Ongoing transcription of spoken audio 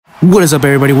What is up,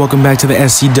 everybody? Welcome back to the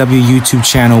SCW YouTube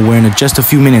channel, where in just a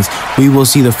few minutes we will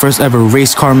see the first ever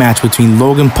race car match between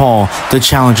Logan Paul, the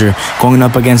challenger, going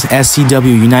up against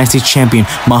SCW United States champion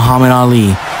Muhammad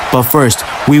Ali. But first,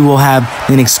 we will have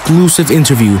an exclusive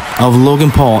interview of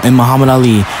Logan Paul and Muhammad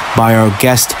Ali by our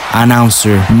guest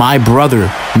announcer, my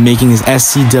brother, making his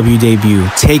SCW debut.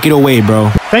 Take it away, bro.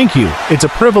 Thank you. It's a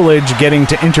privilege getting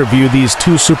to interview these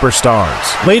two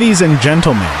superstars. Ladies and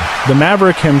gentlemen, the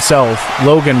Maverick himself,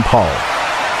 Logan Paul.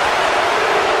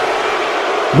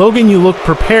 Logan, you look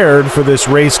prepared for this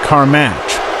race car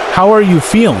match. How are you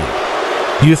feeling?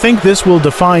 Do you think this will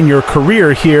define your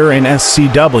career here in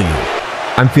SCW?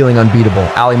 I'm feeling unbeatable.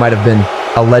 Ali might have been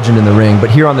a legend in the ring, but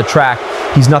here on the track,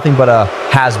 he's nothing but a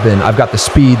has-been. I've got the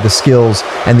speed, the skills,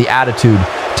 and the attitude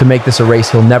to make this a race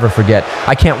he'll never forget.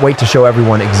 I can't wait to show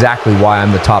everyone exactly why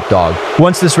I'm the top dog.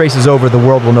 Once this race is over, the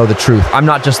world will know the truth. I'm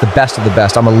not just the best of the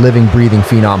best, I'm a living, breathing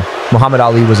phenom. Muhammad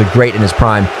Ali was a great in his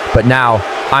prime, but now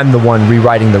I'm the one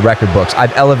rewriting the record books.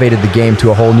 I've elevated the game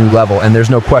to a whole new level, and there's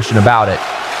no question about it.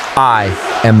 I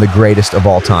am the greatest of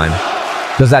all time.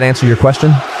 Does that answer your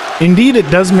question? Indeed it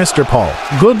does, Mr. Paul.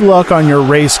 Good luck on your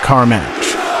race car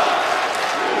match.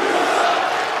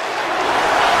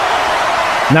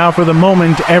 Now for the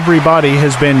moment everybody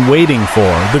has been waiting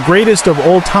for, the greatest of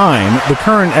all time, the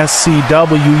current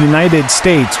SCW United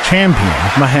States champion,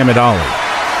 Muhammad Ali.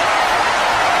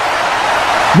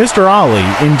 Mr. Ali,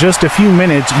 in just a few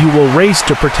minutes you will race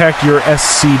to protect your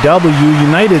SCW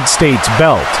United States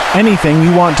belt. Anything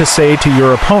you want to say to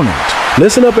your opponent?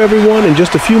 Listen up, everyone. In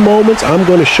just a few moments, I'm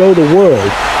going to show the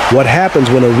world what happens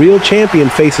when a real champion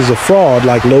faces a fraud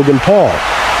like Logan Paul.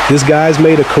 This guy's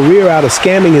made a career out of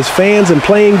scamming his fans and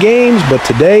playing games, but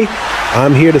today,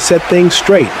 I'm here to set things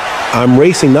straight. I'm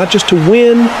racing not just to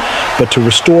win, but to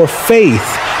restore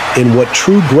faith in what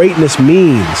true greatness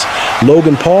means.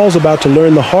 Logan Paul's about to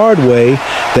learn the hard way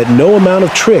that no amount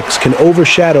of tricks can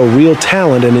overshadow real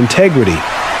talent and integrity.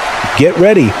 Get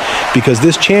ready, because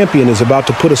this champion is about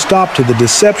to put a stop to the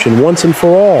deception once and for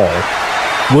all.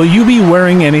 Will you be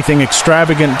wearing anything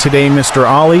extravagant today, Mr.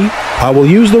 Ali? I will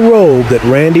use the robe that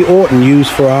Randy Orton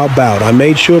used for our bout. I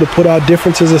made sure to put our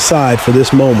differences aside for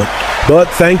this moment. But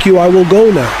thank you, I will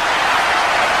go now.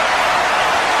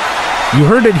 You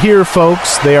heard it here,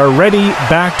 folks. They are ready.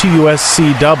 Back to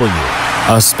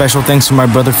USCW. Special thanks to my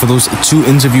brother for those two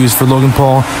interviews for Logan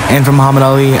Paul and for Muhammad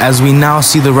Ali, as we now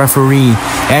see the referee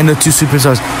and the two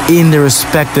superstars in their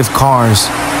respective cars.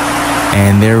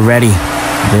 And they're ready.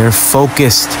 They're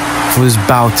focused for this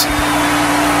bout.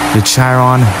 The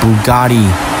Chiron Bugatti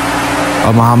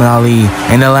of Muhammad Ali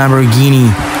and the Lamborghini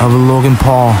of Logan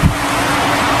Paul.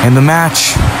 And the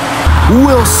match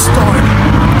will start.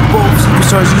 Both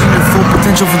superstars using their full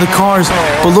potential for the cars,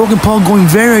 but Logan Paul going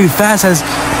very, very fast as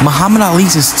Muhammad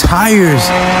Ali's tires.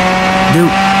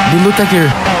 They look like they're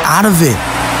out of it.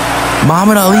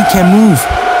 Muhammad Ali can't move,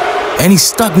 and he's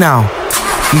stuck now.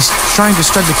 He's trying to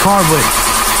start the car, but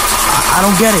I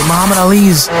don't get it. Muhammad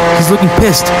he's looking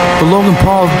pissed, but Logan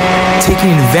Paul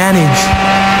taking advantage.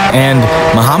 And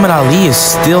Muhammad Ali is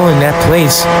still in that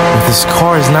place if his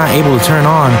car is not able to turn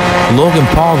on. Logan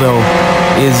Paul, though,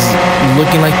 is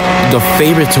looking like the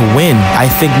favorite to win.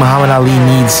 I think Muhammad Ali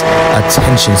needs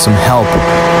attention, some help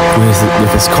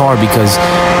with his car, because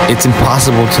it's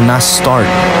impossible to not start.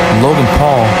 Logan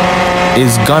Paul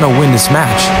is gonna win this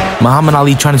match. Muhammad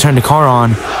Ali trying to turn the car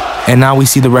on, and now we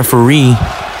see the referee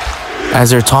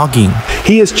as they're talking.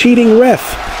 He is cheating,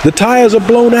 ref. The tires are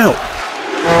blown out.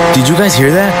 Did you guys hear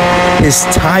that? His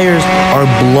tires are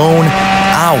blown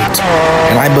out.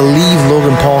 And I believe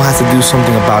Logan Paul has to do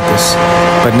something about this.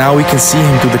 But now we can see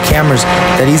him through the cameras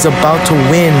that he's about to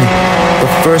win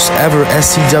the first ever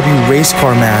SCW race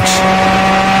car match.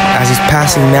 As he's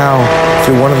passing now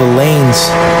through one of the lanes,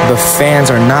 the fans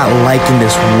are not liking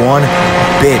this one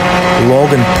bit.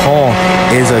 Logan Paul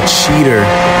is a cheater.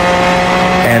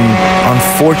 And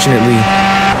unfortunately,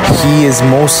 he is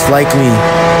most likely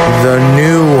the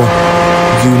new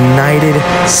United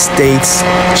States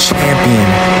champion.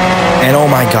 And oh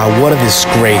my God, what a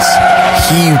disgrace.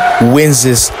 He wins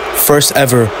this first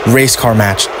ever race car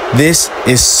match. This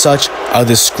is such a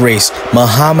disgrace.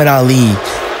 Muhammad Ali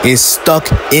is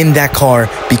stuck in that car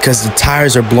because the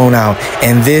tires are blown out.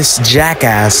 And this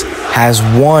jackass has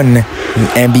won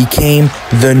and became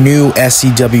the new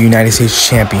SCW United States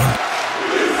champion.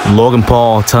 Logan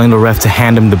Paul telling the ref to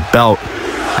hand him the belt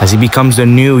as he becomes the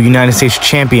new United States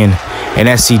champion in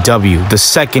SCW, the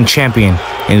second champion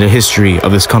in the history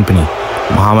of this company.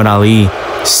 Muhammad Ali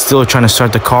still trying to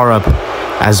start the car up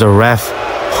as the ref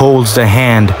holds the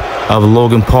hand of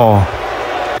Logan Paul.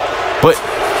 But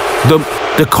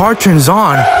the car turns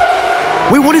on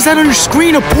Wait, what is that on your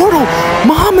screen? A portal!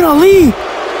 Muhammad Ali!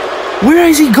 Where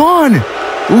has he gone?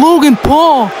 Logan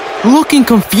Paul looking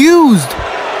confused.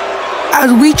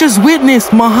 As we just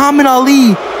witnessed Muhammad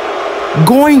Ali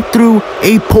going through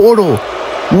a portal.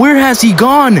 Where has he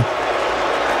gone?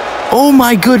 Oh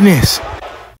my goodness.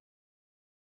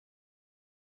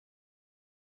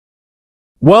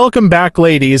 Welcome back,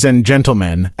 ladies and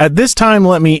gentlemen. At this time,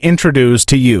 let me introduce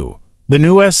to you the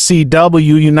new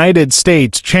SCW United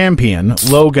States champion,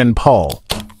 Logan Paul.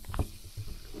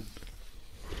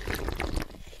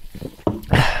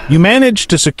 You managed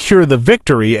to secure the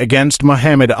victory against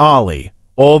Muhammad Ali,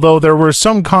 although there were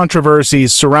some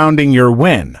controversies surrounding your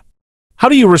win. How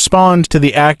do you respond to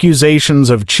the accusations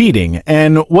of cheating,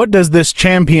 and what does this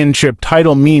championship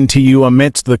title mean to you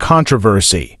amidst the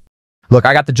controversy? Look,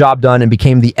 I got the job done and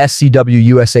became the SCW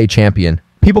USA champion.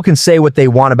 People can say what they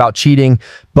want about cheating,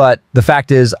 but the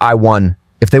fact is I won.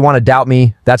 If they want to doubt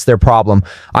me, that's their problem.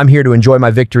 I'm here to enjoy my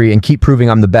victory and keep proving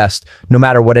I'm the best, no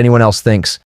matter what anyone else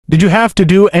thinks. Did you have to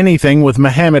do anything with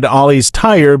Muhammad Ali's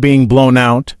tire being blown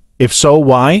out? If so,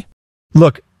 why?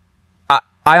 Look,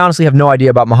 I honestly have no idea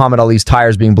about Muhammad Ali's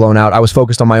tires being blown out. I was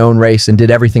focused on my own race and did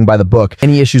everything by the book.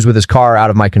 Any issues with his car are out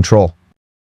of my control.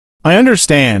 I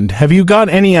understand. Have you got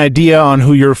any idea on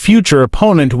who your future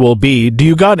opponent will be? Do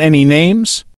you got any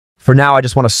names? For now, I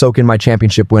just want to soak in my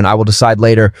championship win. I will decide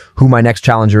later who my next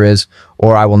challenger is,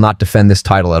 or I will not defend this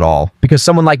title at all. Because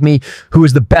someone like me, who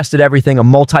is the best at everything, a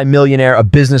multi-millionaire, a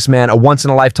businessman, a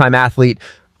once-in-a-lifetime athlete,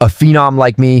 a phenom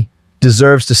like me,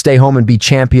 deserves to stay home and be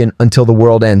champion until the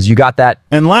world ends. You got that?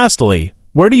 And lastly,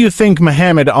 where do you think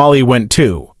Muhammad Ali went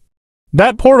to?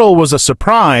 That portal was a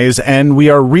surprise, and we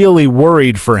are really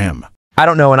worried for him. I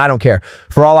don't know, and I don't care.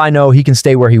 For all I know, he can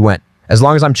stay where he went. As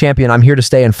long as I'm champion, I'm here to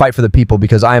stay and fight for the people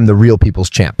because I am the real people's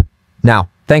champ. Now,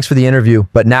 thanks for the interview,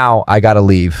 but now I gotta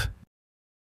leave.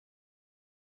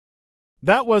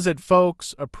 That was it,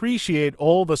 folks. Appreciate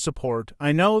all the support.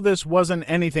 I know this wasn't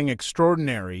anything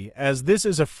extraordinary, as this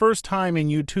is a first time in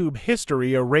YouTube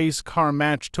history a race car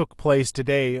match took place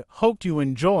today. Hope you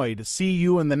enjoyed. See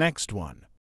you in the next one.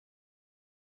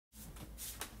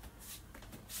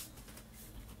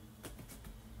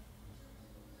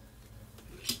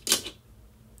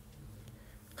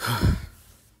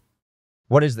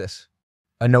 What is this?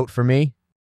 A note for me?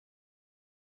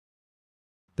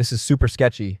 This is super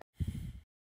sketchy.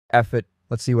 F it.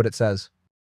 Let's see what it says.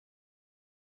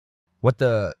 What?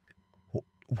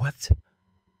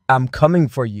 I'm coming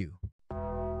for you.